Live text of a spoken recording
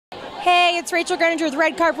it's Rachel Greninger with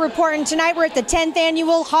Red Carpet Report, and tonight we're at the 10th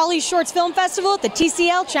Annual HollyShorts Film Festival at the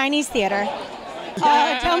TCL Chinese Theater.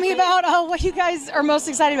 Tell me about what you guys are most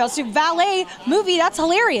excited about. So, valet movie, that's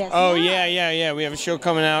hilarious. Oh, yeah. We have a show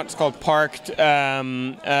coming out. It's called Parked.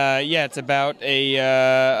 Yeah, it's about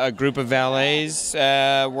a group of valets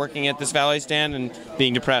working at this valet stand and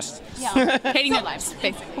being depressed. Yeah, hating their lives,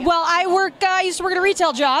 basically. Well, I used to work at a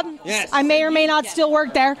retail job. Yes. I may or may not still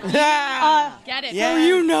work there. Get it. Yeah.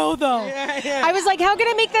 You know, though. Yeah. I was like, how can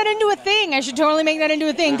I make that into a thing? I should totally make that into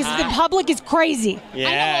a thing because the public is crazy. Yeah,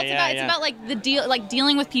 I know, it's about like the deal, like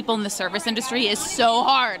dealing with people in the service industry is so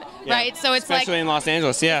hard, right? So it's especially like in Los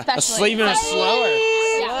Angeles, yeah. Especially. Even a slower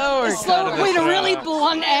With a really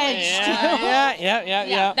blunt edge.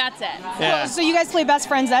 Yeah. That's it. Yeah. So you guys play best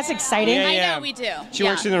friends. That's exciting. Yeah, I know, we do. She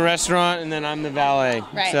works in the restaurant, and then I'm the valet.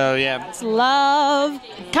 Right. So yeah. It's love,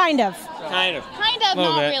 kind of. Kind of,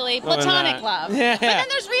 not really. Platonic love. Yeah. But then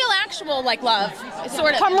there's real, actual like love,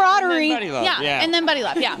 sort of Camaraderie. Buddy love. Yeah. And then buddy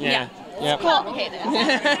love. Yeah. Yep. Complicated.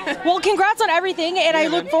 Well, congrats on everything, and I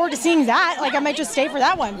look forward to seeing that. Like, I might just stay for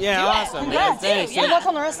that one. Yeah, awesome. Congrats. Thanks. Good luck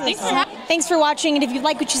on the rest of this. Thanks for watching, and if you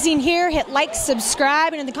like what you've seen here, hit like,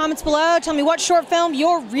 subscribe, and in the comments below, tell me what short film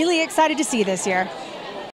you're really excited to see this year.